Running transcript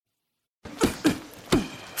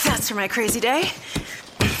for my crazy day.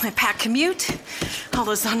 My packed commute, all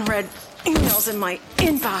those unread emails in my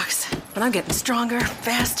inbox. But I'm getting stronger,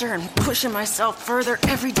 faster, and pushing myself further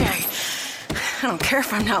every day. I don't care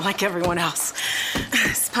if I'm not like everyone else.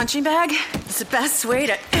 This punching bag is the best way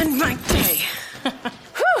to end my day.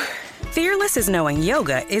 Whew. Fearless is knowing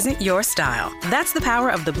yoga isn't your style. That's the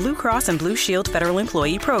power of the Blue Cross and Blue Shield Federal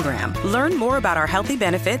Employee Program. Learn more about our healthy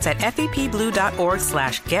benefits at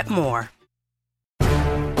fepblue.org/getmore.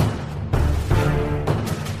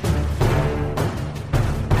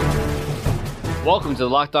 Welcome to the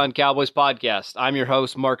Locked On Cowboys podcast. I'm your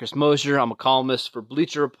host, Marcus Mosher. I'm a columnist for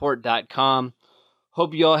BleacherReport.com.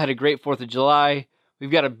 Hope you all had a great 4th of July. We've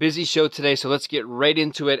got a busy show today, so let's get right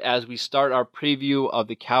into it as we start our preview of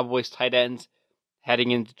the Cowboys tight ends heading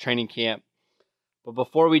into training camp. But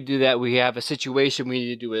before we do that, we have a situation we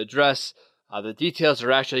need to address. The details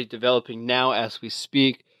are actually developing now as we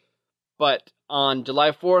speak. But on July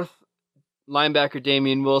 4th, linebacker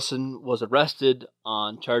Damian Wilson was arrested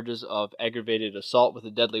on charges of aggravated assault with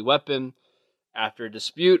a deadly weapon after a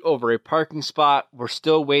dispute over a parking spot. We're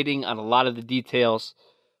still waiting on a lot of the details,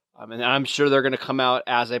 and I'm sure they're going to come out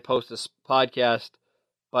as I post this podcast.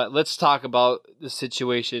 But let's talk about the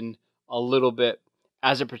situation a little bit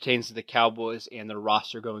as it pertains to the Cowboys and their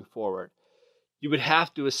roster going forward. You would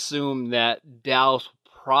have to assume that Dallas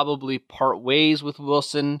will probably part ways with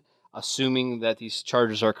Wilson, assuming that these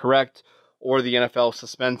charges are correct, or the NFL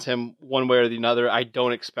suspends him one way or the other. I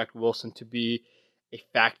don't expect Wilson to be a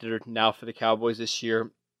factor now for the Cowboys this year.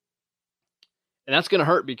 And that's going to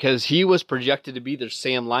hurt because he was projected to be their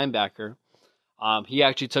Sam linebacker. He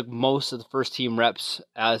actually took most of the first team reps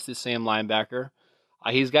as the Sam linebacker.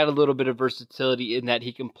 He's got a little bit of versatility in that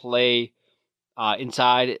he can play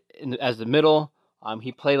inside as the middle.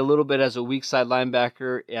 He played a little bit as a weak side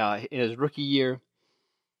linebacker in his rookie year.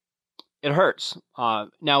 It hurts.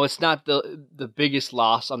 Now, it's not the biggest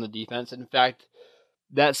loss on the defense. In fact,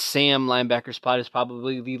 that Sam linebacker spot is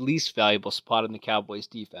probably the least valuable spot in the Cowboys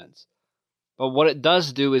defense. But what it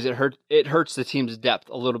does do is it hurts the team's depth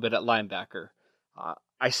a little bit at linebacker.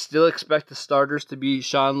 I still expect the starters to be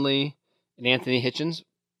Sean Lee and Anthony Hitchens.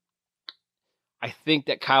 I think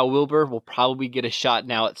that Kyle Wilber will probably get a shot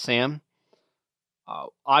now at Sam.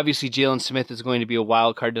 Obviously, Jalen Smith is going to be a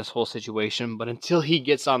wild card in this whole situation, but until he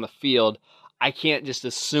gets on the field, I can't just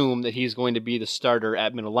assume that he's going to be the starter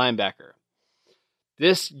at middle linebacker.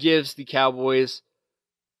 This gives the Cowboys,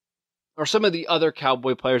 or some of the other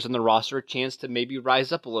Cowboy players on the roster, a chance to maybe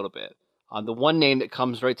rise up a little bit. The one name that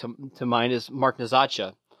comes right to mind is Mark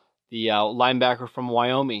Nzeocha, the linebacker from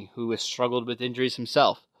Wyoming, who has struggled with injuries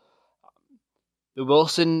himself.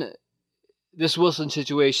 This Wilson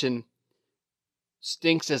situation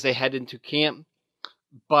stinks as they head into camp,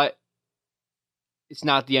 but it's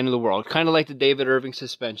not the end of the world. Kind of like the David Irving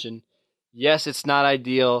suspension. Yes, it's not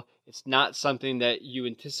ideal. It's not something that you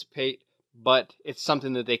anticipate, but it's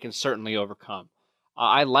something that they can certainly overcome.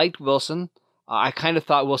 I liked Wilson. I kind of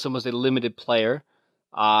thought Wilson was a limited player.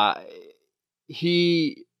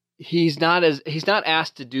 He's not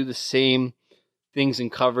asked to do the same things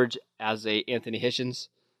in coverage as a Anthony Hitchens.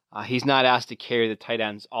 He's not asked to carry the tight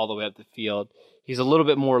ends all the way up the field. He's a little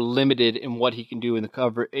bit more limited in what he can do in the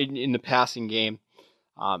cover in the passing game.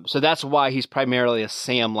 So that's why he's primarily a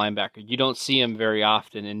Sam linebacker. You don't see him very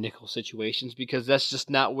often in nickel situations because that's just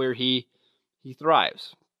not where he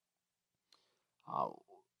thrives.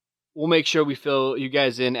 We'll make sure we fill you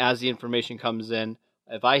guys in as the information comes in.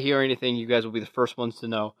 If I hear anything, you guys will be the first ones to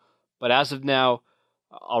know. But as of now,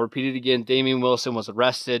 I'll repeat it again. Damian Wilson was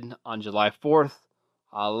arrested on July 4th,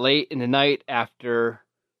 late in the night after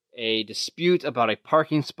a dispute about a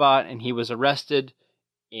parking spot, and he was arrested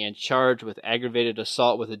and charged with aggravated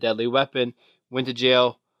assault with a deadly weapon. Went to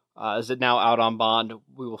jail. Is now out on bond.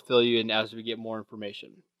 We will fill you in as we get more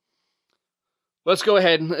information. Let's go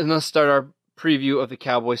ahead and let's start our preview of the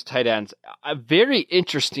Cowboys tight ends. A very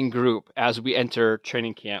interesting group as we enter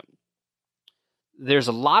training camp. There's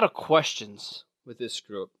a lot of questions with this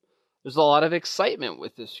group. There's a lot of excitement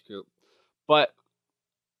with this group. But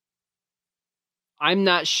I'm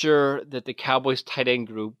not sure that the Cowboys tight end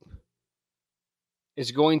group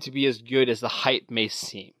is going to be as good as the hype may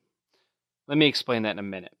seem. Let me explain that in a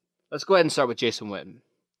minute. Let's go ahead and start with Jason Witten.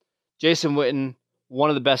 Jason Witten,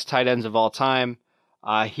 one of the best tight ends of all time.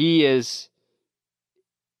 He's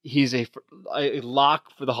a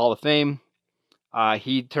lock for the Hall of Fame.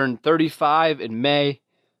 He turned 35 in May,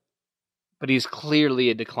 but he's clearly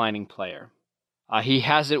a declining player. He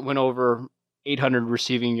hasn't went over 800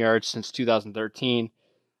 receiving yards since 2013.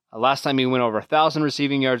 Last time he went over 1,000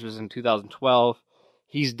 receiving yards was in 2012.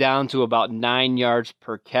 He's down to about 9 yards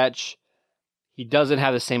per catch. He doesn't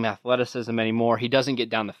have the same athleticism anymore. He doesn't get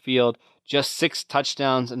down the field. Just 6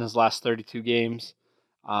 touchdowns in his last 32 games.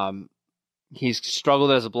 He's struggled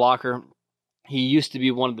as a blocker. He used to be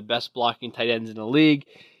one of the best blocking tight ends in the league,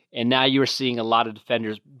 and now you are seeing a lot of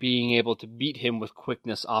defenders being able to beat him with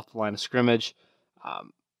quickness off the line of scrimmage.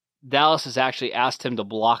 Dallas has actually asked him to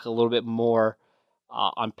block a little bit more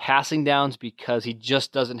on passing downs because he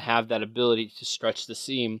just doesn't have that ability to stretch the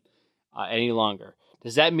seam any longer.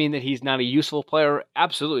 Does that mean that he's not a useful player?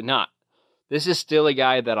 Absolutely not. This is still a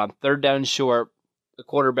guy that on third down short, the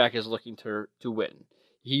quarterback is looking to win.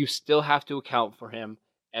 You still have to account for him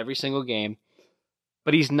every single game,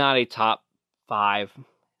 but he's not a top 5,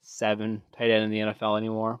 7 tight end in the NFL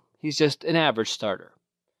anymore. He's just an average starter.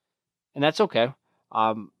 And that's okay.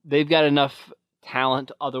 They've got enough talent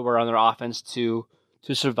elsewhere on their offense to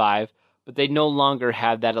survive, but they no longer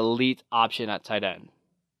have that elite option at tight end.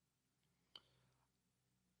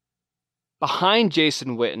 Behind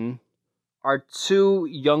Jason Witten are 2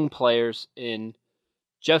 young players in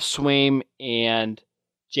Jeff Swaim and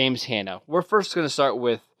James Hanna. We're first going to start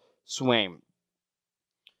with Swaim.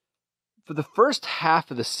 For the first half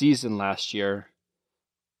of the season last year,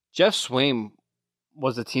 Jeff Swaim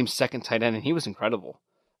was the team's second tight end, and he was incredible.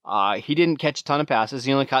 He didn't catch a ton of passes.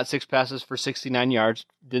 He only caught 6 passes for 69 yards,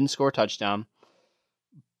 didn't score a touchdown.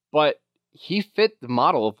 But he fit the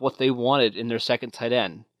model of what they wanted in their second tight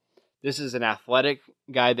end. This is an athletic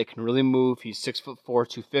guy that can really move. He's 6'4",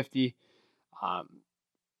 250.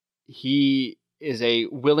 He is a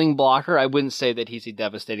willing blocker. I wouldn't say that he's a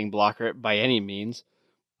devastating blocker by any means,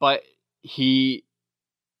 but he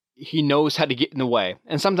knows how to get in the way,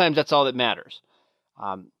 and sometimes that's all that matters.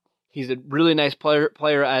 He's a really nice player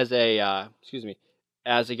as a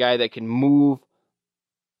guy that can move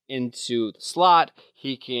into the slot.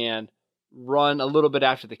 He can run a little bit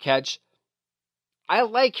after the catch. I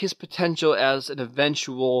like his potential as an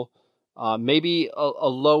eventual, maybe a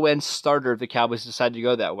low-end starter if the Cowboys decide to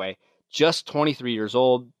go that way. Just 23 years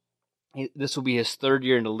old. This will be his 3rd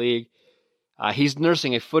year in the league. He's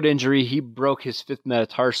nursing a foot injury. He broke his 5th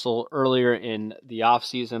metatarsal earlier in the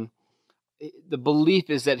offseason. The belief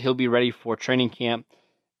is that he'll be ready for training camp.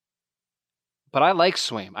 But I like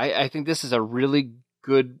Swaim. I think this is a really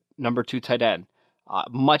good number 2 tight end.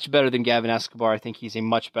 Much better than Gavin Escobar. I think he's a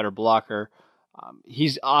much better blocker.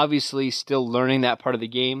 He's obviously still learning that part of the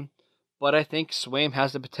game, but I think Swaim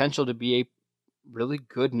has the potential to be a really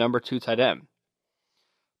good number 2 tight end.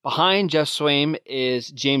 Behind Jeff Swaim is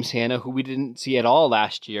James Hanna, who we didn't see at all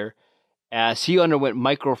last year, as he underwent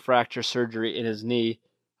microfracture surgery in his knee.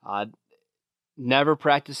 Never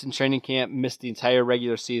practiced in training camp, missed the entire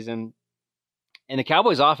regular season, and the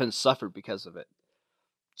Cowboys' offense suffered because of it.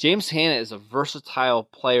 James Hanna is a versatile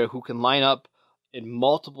player who can line up in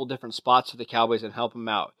multiple different spots for the Cowboys and help them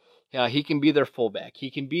out. He can be their fullback.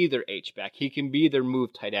 He can be their H-back. He can be their move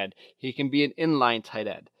tight end. He can be an inline tight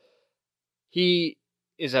end. He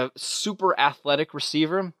is a super athletic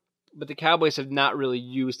receiver, but the Cowboys have not really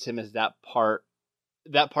used him as that part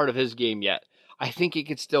of his game yet. I think it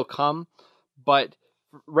could still come, but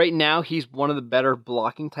right now he's one of the better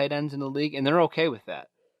blocking tight ends in the league, and they're okay with that.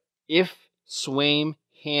 If Swaim,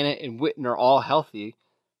 Hanna, and Witten are all healthy,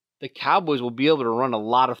 the Cowboys will be able to run a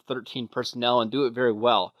lot of 13 personnel and do it very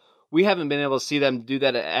well. We haven't been able to see them do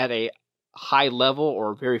that at a high level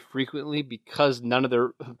or very frequently because none of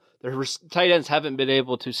their tight ends haven't been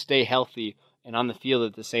able to stay healthy and on the field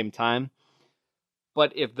at the same time.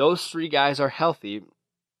 But if those 3 guys are healthy,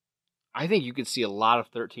 I think you could see a lot of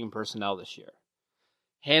 13 personnel this year.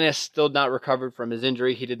 Hanna's still not recovered from his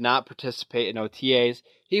injury. He did not participate in OTAs.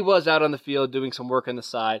 He was out on the field doing some work on the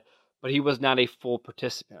side, but he was not a full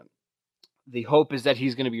participant. The hope is that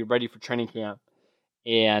he's going to be ready for training camp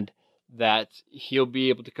and that he'll be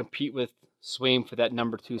able to compete with Swaim for that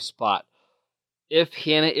number 2 spot. If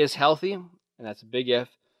Hanna is healthy, and that's a big if,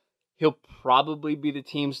 he'll probably be the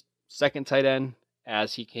team's second tight end,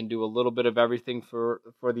 as he can do a little bit of everything for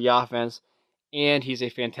the offense, and he's a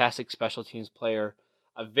fantastic special teams player,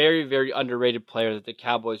 a very, very underrated player that the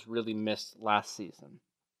Cowboys really missed last season.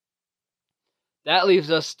 That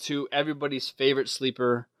leaves us to everybody's favorite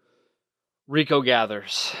sleeper, Rico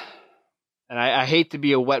Gathers. And I hate to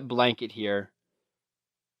be a wet blanket here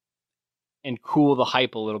and cool the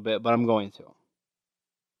hype a little bit, but I'm going to.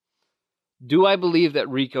 Do I believe that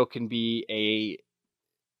Rico can be a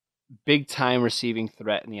big-time receiving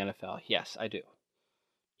threat in the NFL? Yes, I do.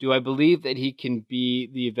 Do I believe that he can be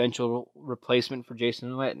the eventual replacement for Jason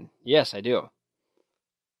Witten? Yes, I do.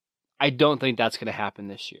 I don't think that's going to happen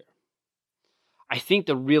this year. I think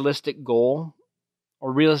the realistic goal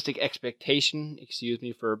or realistic expectation,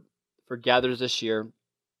 for Gathers this year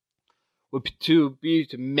would be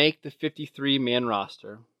to make the 53-man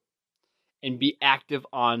roster and be active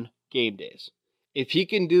on game days. If he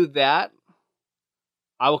can do that,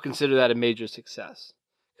 I will consider that a major success.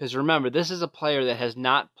 Because remember, this is a player that has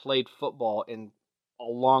not played football in a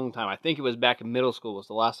long time. I think it was back in middle school was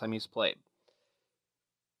the last time he's played.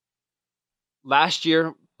 Last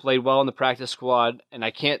year, played well in the practice squad, and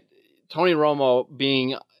Tony Romo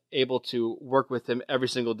being able to work with him every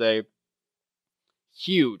single day,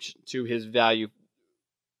 huge to his value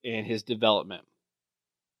and his development.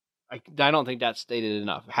 I don't think that's stated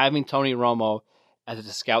enough. Having Tony Romo as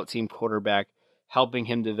a scout team quarterback, helping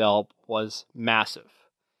him develop, was massive.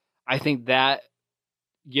 I think that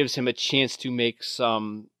gives him a chance to make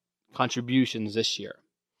some contributions this year.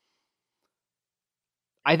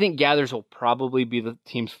 I think Gathers will probably be the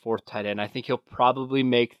team's fourth tight end. I think he'll probably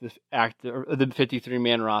make the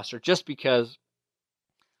 53-man roster just because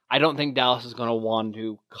I don't think Dallas is going to want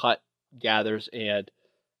to cut Gathers and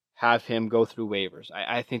have him go through waivers.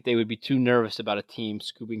 I think they would be too nervous about a team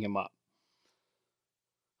scooping him up.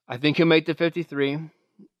 I think he'll make the 53.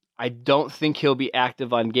 I don't think he'll be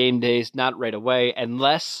active on game days, not right away,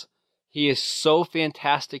 unless he is so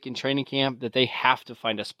fantastic in training camp that they have to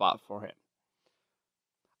find a spot for him.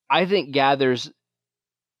 I think Gathers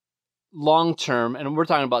long-term, and we're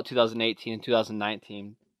talking about 2018 and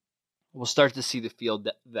 2019, we'll start to see the field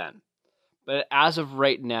then. But as of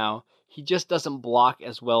right now, he just doesn't block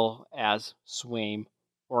as well as Swaim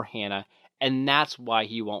or Hannah, and that's why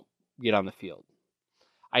he won't get on the field.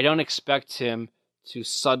 I don't expect him to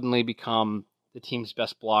suddenly become the team's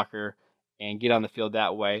best blocker and get on the field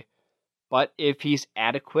that way. But if he's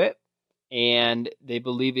adequate and they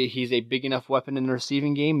believe that he's a big enough weapon in the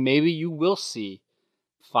receiving game, maybe you will see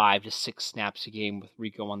 5 to 6 snaps a game with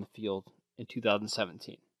Rico on the field in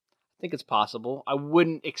 2017. I think it's possible. I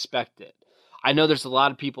wouldn't expect it. I know there's a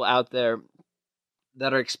lot of people out there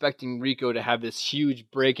that are expecting Rico to have this huge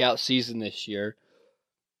breakout season this year.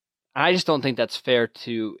 I just don't think that's fair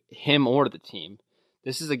to him or the team.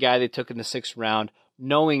 This is a guy they took in the 6th round,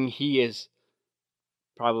 knowing he is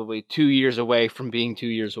probably 2 years away from being 2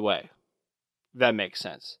 years away. If that makes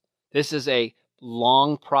sense. This is a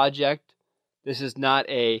long project. This is not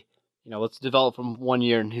let's develop from 1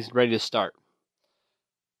 year and he's ready to start.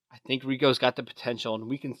 I think Rico's got the potential, and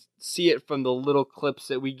we can see it from the little clips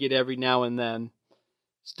that we get every now and then.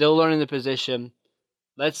 Still learning the position.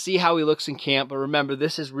 Let's see how he looks in camp, but remember,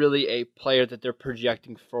 this is really a player that they're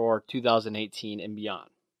projecting for 2018 and beyond.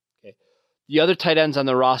 Okay. The other tight ends on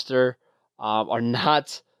the roster are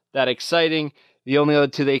not that exciting. The only other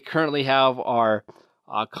two they currently have are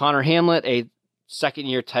Connor Hamlet, a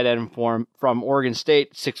second-year tight end from Oregon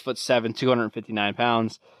State, 6'7", 259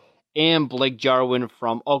 pounds, and Blake Jarwin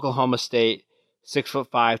from Oklahoma State, 6'5",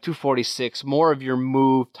 246, more of your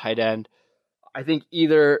move tight end. I think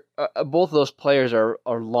either both of those players are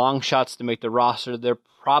long shots to make the roster. They're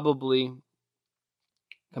probably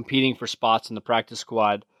competing for spots in the practice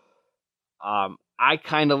squad. I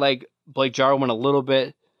kind of like Blake Jarwin a little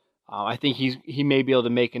bit. I think he may be able to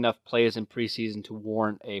make enough plays in preseason to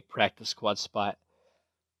warrant a practice squad spot.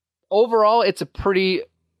 Overall, it's a pretty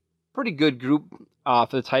good group for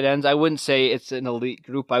the tight ends. I wouldn't say it's an elite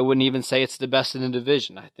group. I wouldn't even say it's the best in the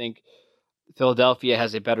division. I think Philadelphia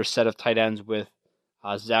has a better set of tight ends with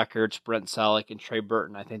Zach Ertz, Brent Selleck, and Trey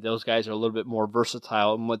Burton. I think those guys are a little bit more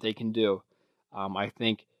versatile in what they can do. I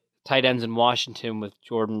think tight ends in Washington with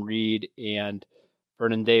Jordan Reed and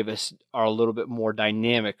Vernon Davis are a little bit more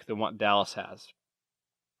dynamic than what Dallas has.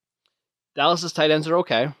 Dallas's tight ends are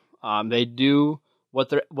okay. They do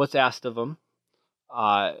what's asked of them.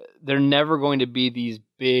 They're never going to be these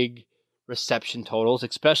big reception totals,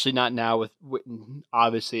 especially not now with Witten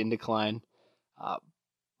obviously in decline.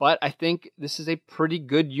 But I think this is a pretty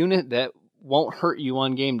good unit that won't hurt you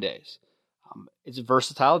on game days. It's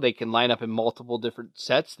versatile. They can line up in multiple different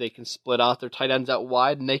sets. They can split out their tight ends out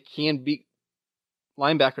wide, and they can beat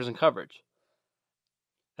linebackers in coverage.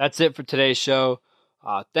 That's it for today's show.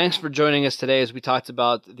 Thanks for joining us today as we talked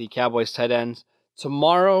about the Cowboys tight ends.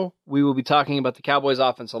 Tomorrow, we will be talking about the Cowboys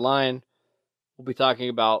offensive line. We'll be talking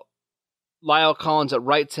about Lyle Collins at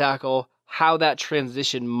right tackle, how that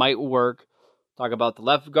transition might work. Talk about the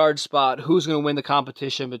left guard spot, who's going to win the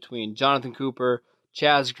competition between Jonathan Cooper,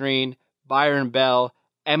 Chaz Green, Byron Bell,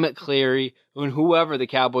 Emmett Cleary, and whoever the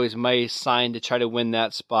Cowboys may sign to try to win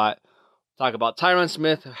that spot. Talk about Tyron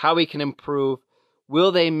Smith, how he can improve.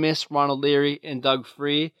 Will they miss Ronald Leary and Doug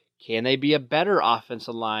Free? Can they be a better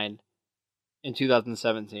offensive line in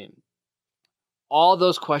 2017? All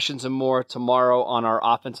those questions and more tomorrow on our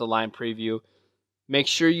offensive line preview. Make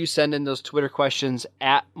sure you send in those Twitter questions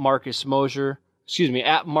at Marcus Mosher.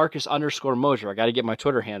 at Marcus_Mosher. I got to get my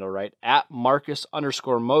Twitter handle right. At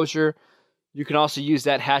Marcus_Mosher. You can also use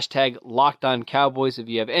that hashtag LockedOnCowboys if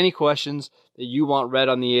you have any questions that you want read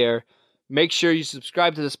on the air. Make sure you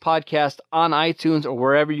subscribe to this podcast on iTunes or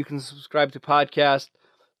wherever you can subscribe to podcasts.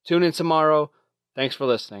 Tune in tomorrow. Thanks for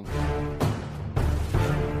listening.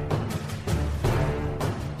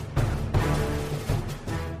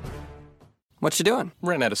 What you doing?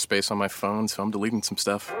 Ran out of space on my phone, so I'm deleting some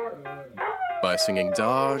stuff. Bye, singing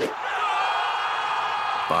dog.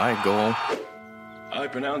 Bye, goal. I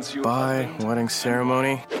pronounce you. Bye, wedding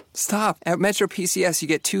ceremony. Stop. At Metro PCS, you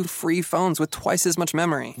get 2 free phones with twice as much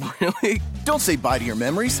memory. Really? Don't say bye to your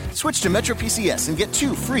memories. Switch to Metro PCS and get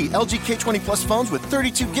 2 free LG K20 Plus phones with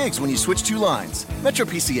 32 gigs when you switch 2 lines. Metro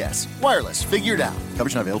PCS. Wireless. Figured out.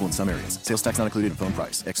 Coverage not available in some areas. Sales tax not included in phone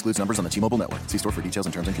price. Excludes numbers on the T-Mobile network. See store for details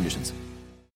and terms and conditions.